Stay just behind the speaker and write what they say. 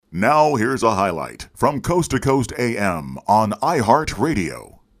Now here's a highlight from Coast to Coast AM on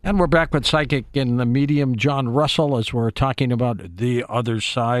iHeartRadio. And we're back with psychic and the medium John Russell as we're talking about the other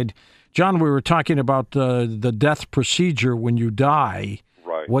side. John, we were talking about the death procedure when you die,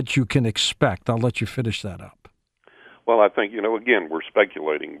 Right. what you can expect. I'll let you finish that up. Well, I think, again, we're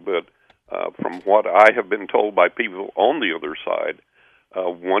speculating, but from what I have been told by people on the other side,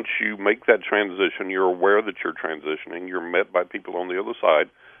 once you make that transition, you're aware that you're transitioning. You're met by people on the other side,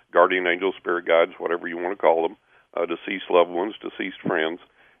 guardian angels, spirit guides, whatever you want to call them, deceased loved ones, deceased friends,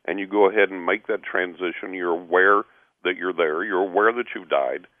 and you go ahead and make that transition. You're aware that you're there. You're aware that you've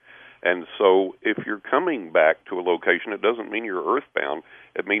died. And so if you're coming back to a location, it doesn't mean you're earthbound.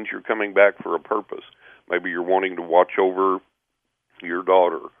 It means you're coming back for a purpose. Maybe you're wanting to watch over your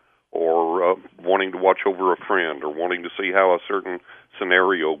daughter, or wanting to watch over a friend, or wanting to see how a certain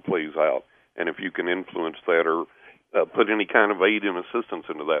scenario plays out. And if you can influence that or put any kind of aid and assistance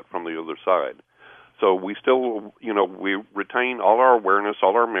into that from the other side. So we still, we retain all our awareness,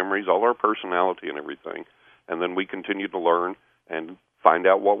 all our memories, all our personality and everything, and then we continue to learn and find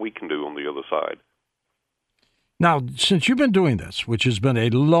out what we can do on the other side. Now, since you've been doing this, which has been a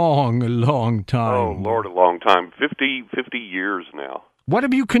long time. Oh, Lord, a long time. 50 years now. What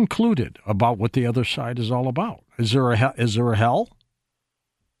have you concluded about what the other side is all about? Is there a hell?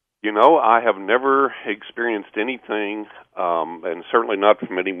 I have never experienced anything, and certainly not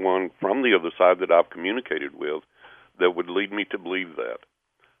from anyone from the other side that I've communicated with, that would lead me to believe that.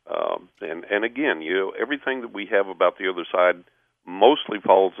 And again, everything that we have about the other side mostly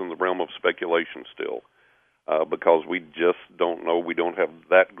falls in the realm of speculation still, because we just don't know. We don't have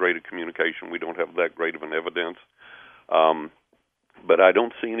that great a communication. We don't have that great of an evidence. But I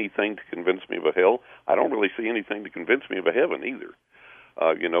don't see anything to convince me of a hell. I don't really see anything to convince me of a heaven either.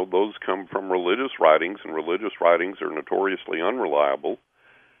 Those come from religious writings, and religious writings are notoriously unreliable,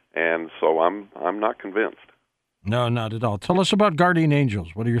 and so I'm not convinced. No, not at all. Tell us about guardian angels.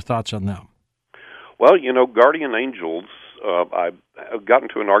 What are your thoughts on them? Well, guardian angels, I got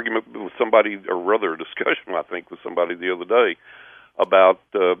into an argument with somebody, or rather a discussion, I think, with somebody the other day about,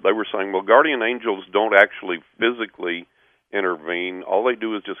 they were saying, well, guardian angels don't actually physically intervene. All they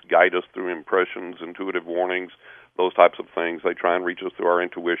do is just guide us through impressions, intuitive warnings, those types of things. They try and reach us through our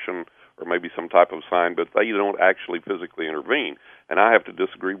intuition or maybe some type of sign, but they don't actually physically intervene. And I have to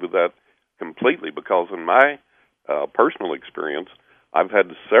disagree with that completely, because in my personal experience, I've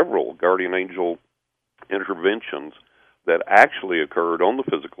had several guardian angel interventions that actually occurred on the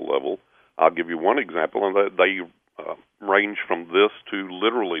physical level. I'll give you one example, and they range from this to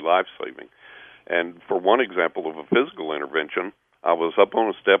literally life-saving. And for one example of a physical intervention, I was up on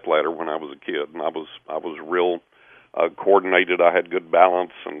a stepladder when I was a kid, and I was real coordinated. I had good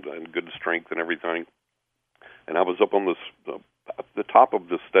balance and good strength and everything. And I was up on the top of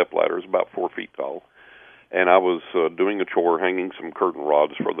this stepladder. It was about 4 feet tall. And I was doing a chore, hanging some curtain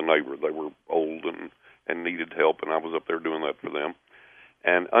rods for the neighbor. They were old and needed help, and I was up there doing that for them.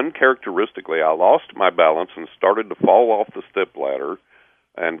 And uncharacteristically, I lost my balance and started to fall off the stepladder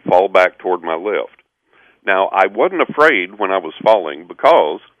and fall back toward my left. Now, I wasn't afraid when I was falling,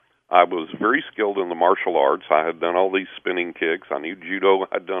 because I was very skilled in the martial arts. I had done all these spinning kicks. I knew judo.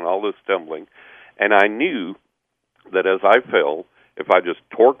 I'd done all this tumbling. And I knew that as I fell, if I just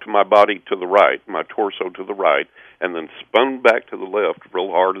torqued my body to the right, my torso to the right, and then spun back to the left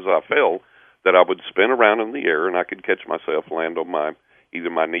real hard as I fell, that I would spin around in the air and I could catch myself, land on either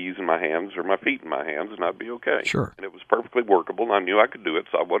my knees in my hands or my feet in my hands, and I'd be okay. Sure. And it was perfectly workable, and I knew I could do it,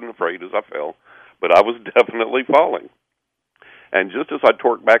 so I wasn't afraid as I fell. But I was definitely falling. And just as I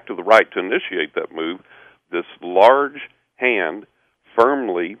torqued back to the right to initiate that move, this large hand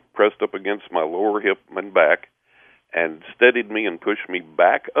firmly pressed up against my lower hip and back and steadied me and pushed me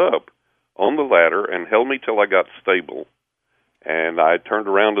back up on the ladder and held me till I got stable. And I turned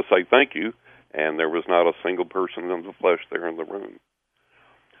around to say thank you, and there was not a single person in the flesh there in the room.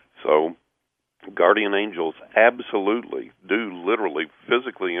 So guardian angels absolutely do literally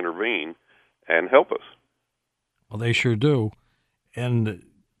physically intervene and help us. Well, they sure do. And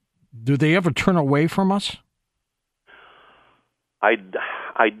do they ever turn away from us? I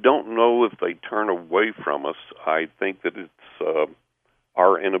don't know if they turn away from us. I think that it's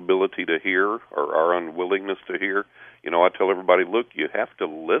our inability to hear, or our unwillingness to hear. I tell everybody, look, you have to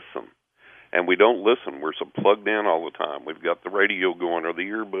listen. And we don't listen. We're so plugged in all the time. We've got the radio going, or the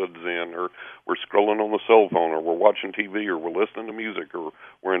earbuds in, or we're scrolling on the cell phone, or we're watching TV, or we're listening to music, or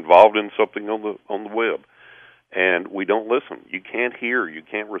we're involved in something on the web. And we don't listen. You can't hear. You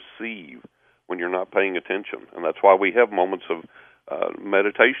can't receive when you're not paying attention. And that's why we have moments of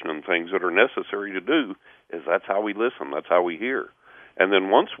meditation and things that are necessary to do, is that's how we listen. That's how we hear. And then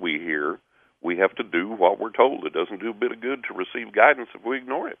once we hear, we have to do what we're told. It doesn't do a bit of good to receive guidance if we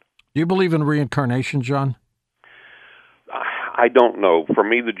ignore it. Do you believe in reincarnation, John? I don't know. For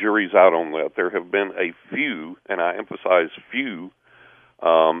me, the jury's out on that. There have been a few, and I emphasize few,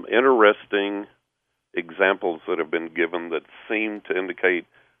 interesting examples that have been given that seem to indicate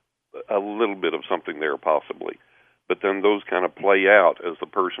a little bit of something there possibly. But then those kind of play out as the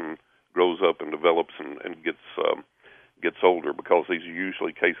person grows up and develops and gets older, because these are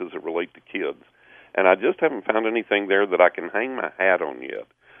usually cases that relate to kids. And I just haven't found anything there that I can hang my hat on yet.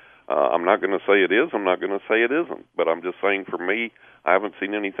 I'm not going to say it is. I'm not going to say it isn't. But I'm just saying, for me, I haven't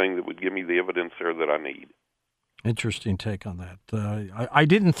seen anything that would give me the evidence there that I need. Interesting take on that. I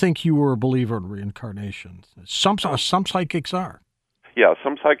didn't think you were a believer in reincarnation. Some psychics are. Yeah,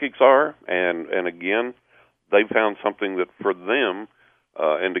 some psychics are, and again, they found something that for them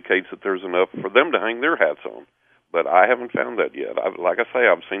indicates that there's enough for them to hang their hats on. But I haven't found that yet. Like I say,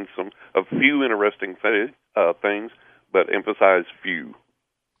 I've seen a few interesting things, but emphasize few.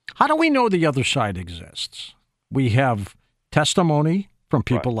 How do we know the other side exists? We have testimony from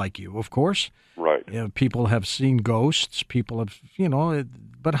people Right. like you, of course. Right. People have seen ghosts. People have,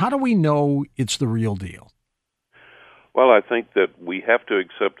 but how do we know it's the real deal? Well, I think that we have to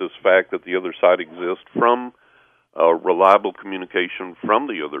accept this fact that the other side exists from reliable communication from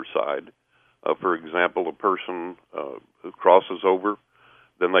the other side. For example, a person who crosses over,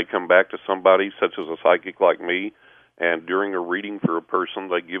 then they come back to somebody, such as a psychic like me, and during a reading for a person,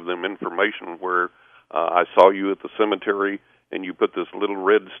 they give them information where I saw you at the cemetery, and you put this little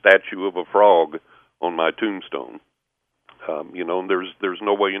red statue of a frog on my tombstone. And there's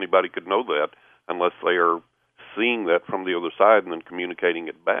no way anybody could know that unless they are seeing that from the other side and then communicating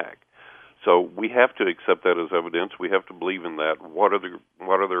it back. So we have to accept that as evidence. We have to believe in that. What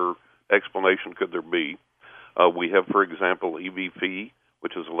other explanation could there be? We have, for example, EVP,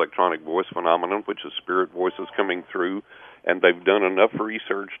 which is electronic voice phenomenon, which is spirit voices coming through, and they've done enough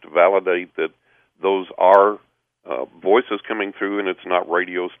research to validate that those are voices coming through, and it's not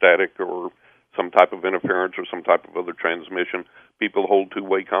radio static or some type of interference or some type of other transmission. People hold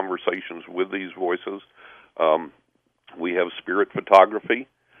two-way conversations with these voices. We have spirit photography,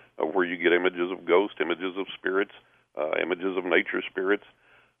 where you get images of ghosts, images of spirits, images of nature spirits.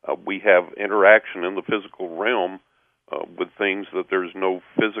 We have interaction in the physical realm with things that there's no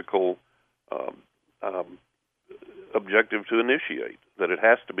physical objective to initiate, that it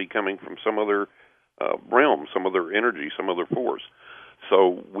has to be coming from some other realm, some other energy, some other force.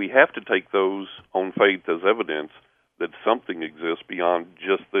 So we have to take those on faith as evidence that something exists beyond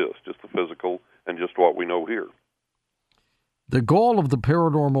just this, just the physical and just what we know here. The goal of the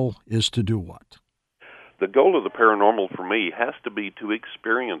paranormal is to do what? The goal of the paranormal for me has to be to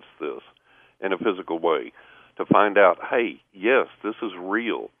experience this in a physical way, to find out, hey, yes, this is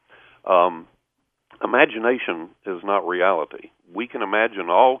real. Imagination is not reality. We can imagine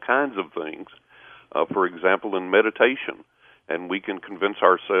all kinds of things, for example, in meditation, and we can convince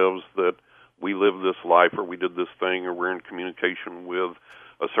ourselves that we live this life or we did this thing or we're in communication with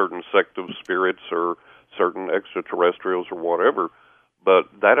a certain sect of spirits or certain extraterrestrials or whatever, but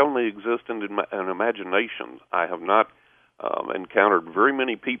that only exists in an imagination. I have not encountered very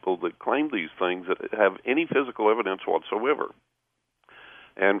many people that claim these things that have any physical evidence whatsoever.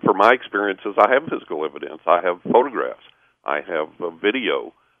 And for my experiences, I have physical evidence. I have photographs. I have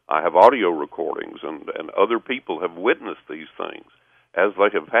video. I have audio recordings, and other people have witnessed these things as they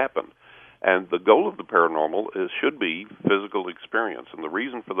have happened. And the goal of the paranormal should be physical experience. And the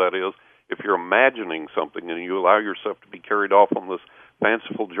reason for that is, if you're imagining something and you allow yourself to be carried off on this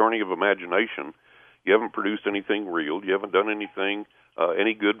fanciful journey of imagination, you haven't produced anything real. You haven't done anything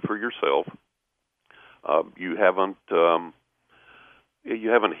any good for yourself. You haven't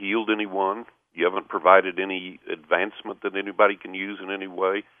healed anyone. You haven't provided any advancement that anybody can use in any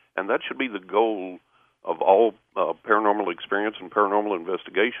way. And that should be the goal of all paranormal experience and paranormal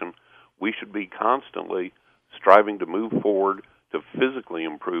investigation. We should be constantly striving to move forward to physically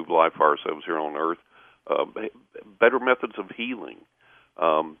improve life for ourselves here on Earth, better methods of healing,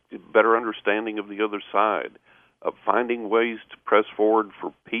 better understanding of the other side, finding ways to press forward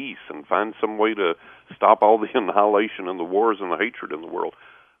for peace and find some way to stop all the annihilation and the wars and the hatred in the world.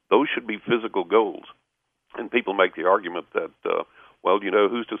 Those should be physical goals. And people make the argument that,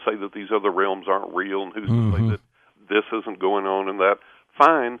 who's to say that these other realms aren't real, and who's to say that this isn't going on and that?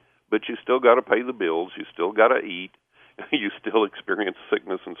 Fine, but you still got to pay the bills. You still got to eat. You still experience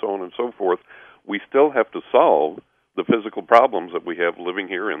sickness and so on and so forth. We still have to solve the physical problems that we have living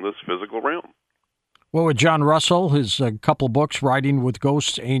here in this physical realm. Well, with John Russell, his couple books, Riding with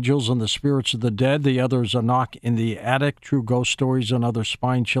Ghosts, Angels, and the Spirits of the Dead. The other is A Knock in the Attic, True Ghost Stories and Other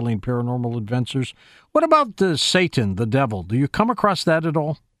Spine-Chilling Paranormal Adventures. What about Satan, the Devil? Do you come across that at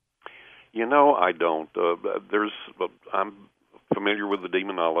all? I don't. I'm familiar with the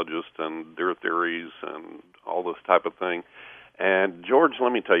demonologist and their theories and all this type of thing. And, George,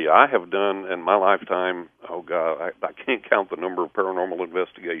 let me tell you, I have done in my lifetime, oh, God, I can't count the number of paranormal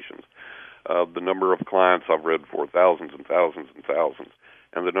investigations. The number of clients I've read for, thousands and thousands and thousands,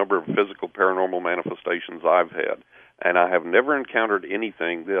 and the number of physical paranormal manifestations I've had. And I have never encountered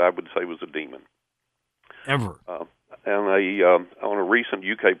anything that I would say was a demon. Ever? On a recent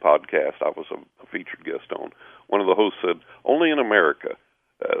UK podcast I was a featured guest on, one of the hosts said, only in America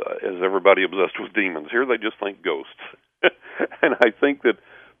is everybody obsessed with demons. Here they just think ghosts. And I think that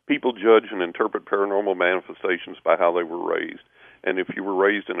people judge and interpret paranormal manifestations by how they were raised. And if you were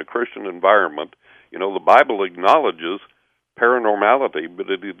raised in a Christian environment, the Bible acknowledges paranormality, but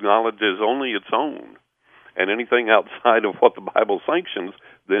it acknowledges only its own. And anything outside of what the Bible sanctions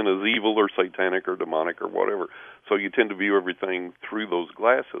then is evil or satanic or demonic or whatever. So you tend to view everything through those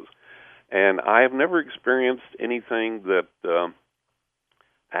glasses. And I have never experienced anything that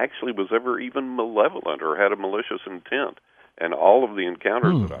actually was ever even malevolent or had a malicious intent in all of the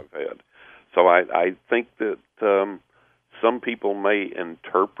encounters that I've had. So I think that some people may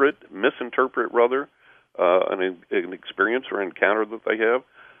misinterpret an experience or encounter that they have.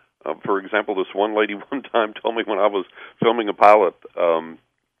 For example, this one lady one time told me when I was filming a pilot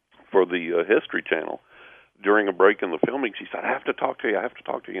for the History Channel, during a break in the filming, she said, I have to talk to you.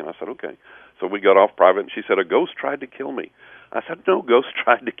 And I said, okay. So we got off private, and she said, a ghost tried to kill me. I said, no, ghost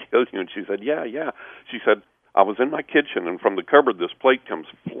tried to kill you. And she said, yeah. She said, I was in my kitchen, and from the cupboard, this plate comes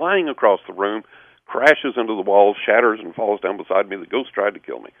flying across the room, crashes into the wall, shatters, and falls down beside me. The ghost tried to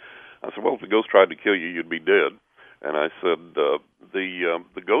kill me. I said, well, if the ghost tried to kill you, you'd be dead. And I said,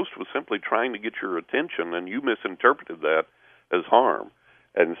 the ghost was simply trying to get your attention, and you misinterpreted that as harm.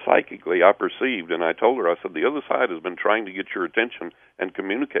 And psychically, I perceived, and I told her, I said, the other side has been trying to get your attention and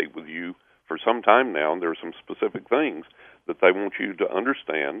communicate with you for some time now, and there are some specific things that they want you to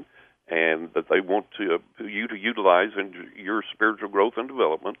understand and that they want you to utilize in your spiritual growth and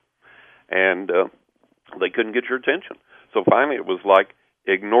development, and they couldn't get your attention. So finally it was like,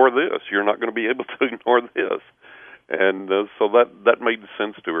 ignore this. You're not going to be able to ignore this. And so that made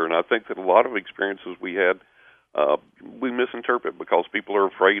sense to her, and I think that a lot of experiences we had, we misinterpret because people are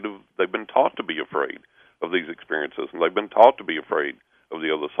they've been taught to be afraid of these experiences, and they've been taught to be afraid of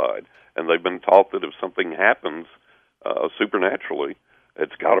the other side, and they've been taught that if something happens supernaturally,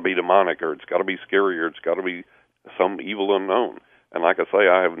 it's got to be demonic, or it's got to be scary, or it's got to be some evil unknown. And like I say,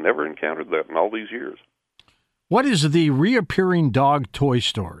 I have never encountered that in all these years. What is the reappearing dog toy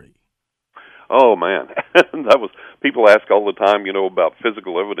story? Oh, man. People ask all the time, about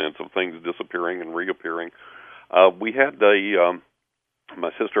physical evidence of things disappearing and reappearing. We had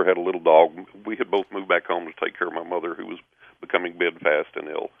my sister had a little dog. We had both moved back home to take care of my mother, who was becoming bedfast and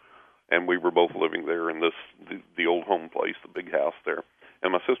ill. And we were both living there in the old home place, the big house there.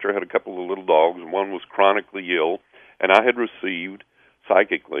 And my sister had a couple of little dogs, and one was chronically ill. And I had received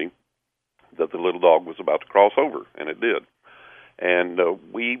psychically that the little dog was about to cross over, and it did. And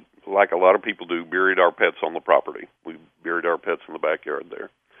we, like a lot of people do, buried our pets on the property. We buried our pets in the backyard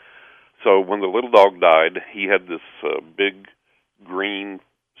there. So when the little dog died, he had this big green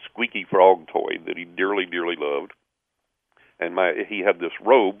squeaky frog toy that he dearly, dearly loved. And he had this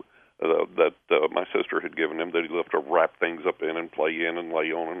robe that my sister had given him that he loved to wrap things up in and play in and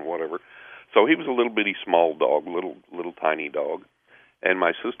lay on and whatever. So he was a little bitty small dog, little tiny dog. And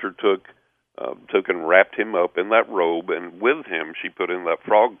my sister took and wrapped him up in that robe, and with him she put in that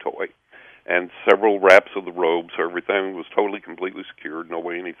frog toy and several wraps of the robe, so everything was totally, completely secured. No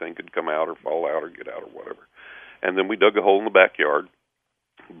way anything could come out or fall out or get out or whatever. And then we dug a hole in the backyard,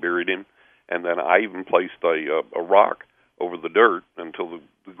 buried him, and then I even placed a rock over the dirt until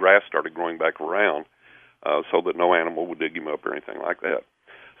the grass started growing back around so that no animal would dig him up or anything like that.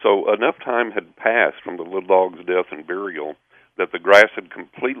 So enough time had passed from the little dog's death and burial that the grass had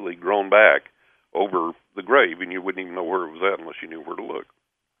completely grown back over the grave, and you wouldn't even know where it was at unless you knew where to look.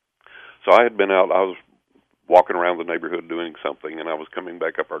 So I had been out, I was walking around the neighborhood doing something, and I was coming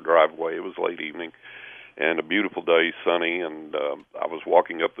back up our driveway. It was late evening, and a beautiful day, sunny, and I was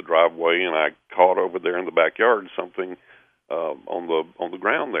walking up the driveway, and I caught over there in the backyard something on the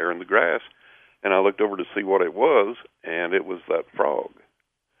ground there in the grass, and I looked over to see what it was, and it was that frog.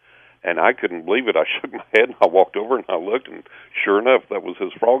 And I couldn't believe it. I shook my head, and I walked over, and I looked, and sure enough, that was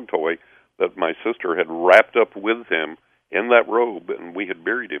his frog toy that my sister had wrapped up with him in that robe, and we had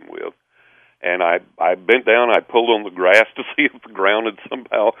buried him with. And I bent down, I pulled on the grass to see if the ground had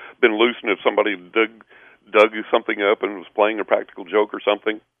somehow been loosened, if somebody dug something up and was playing a practical joke or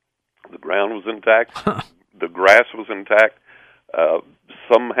something. The ground was intact. The grass was intact.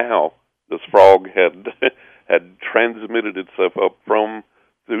 Somehow this frog had transmitted itself up from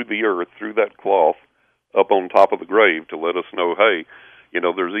through the earth, through that cloth, up on top of the grave to let us know, hey,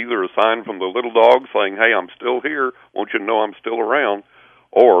 there's either a sign from the little dog saying, hey, I'm still here, want you to know I'm still around,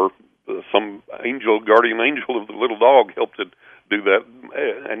 or some guardian angel of the little dog helped it do that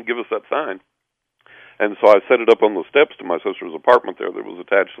and give us that sign. And so I set it up on the steps to my sister's apartment there that was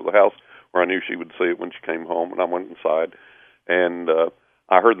attached to the house, where I knew she would see it when she came home. And I went inside, and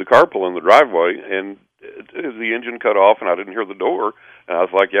I heard the car pull in the driveway, and the engine cut off, and I didn't hear the door. And I was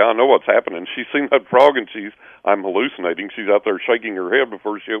like, yeah, I know what's happening. She's seen that frog, and I'm hallucinating. She's out there shaking her head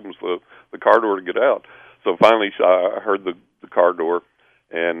before she opens the car door to get out. So finally, I heard the car door,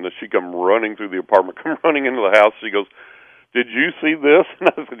 and she come running through the apartment, come running into the house. She goes, did you see this? And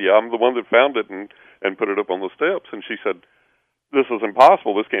I said, yeah, I'm the one that found it and put it up on the steps. And she said, this is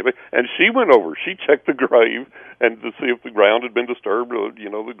impossible. This can't be. And she went over. She checked the grave and to see if the ground had been disturbed, or,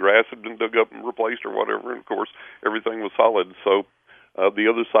 the grass had been dug up and replaced or whatever. And, of course, everything was solid. So the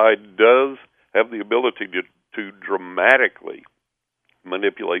other side does have the ability to dramatically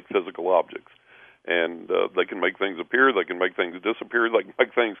manipulate physical objects. And they can make things appear, they can make things disappear, they can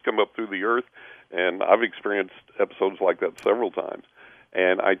make things come up through the earth. And I've experienced episodes like that several times.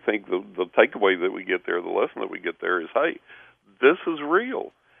 And I think the takeaway that we get there, the lesson that we get there is, hey, this is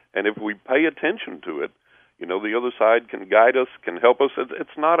real. And if we pay attention to it, the other side can guide us, can help us.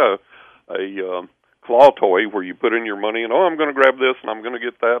 It's not a claw toy where you put in your money and, I'm going to grab this and I'm going to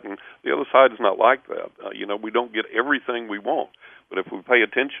get that. And the other side is not like that. We don't get everything we want. But if we pay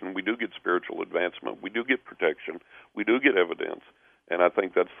attention, we do get spiritual advancement. We do get protection. We do get evidence. And I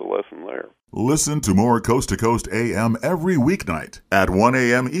think that's the lesson there. Listen to more Coast to Coast AM every weeknight at 1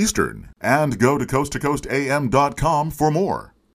 a.m. Eastern. And go to coasttocoastam.com for more.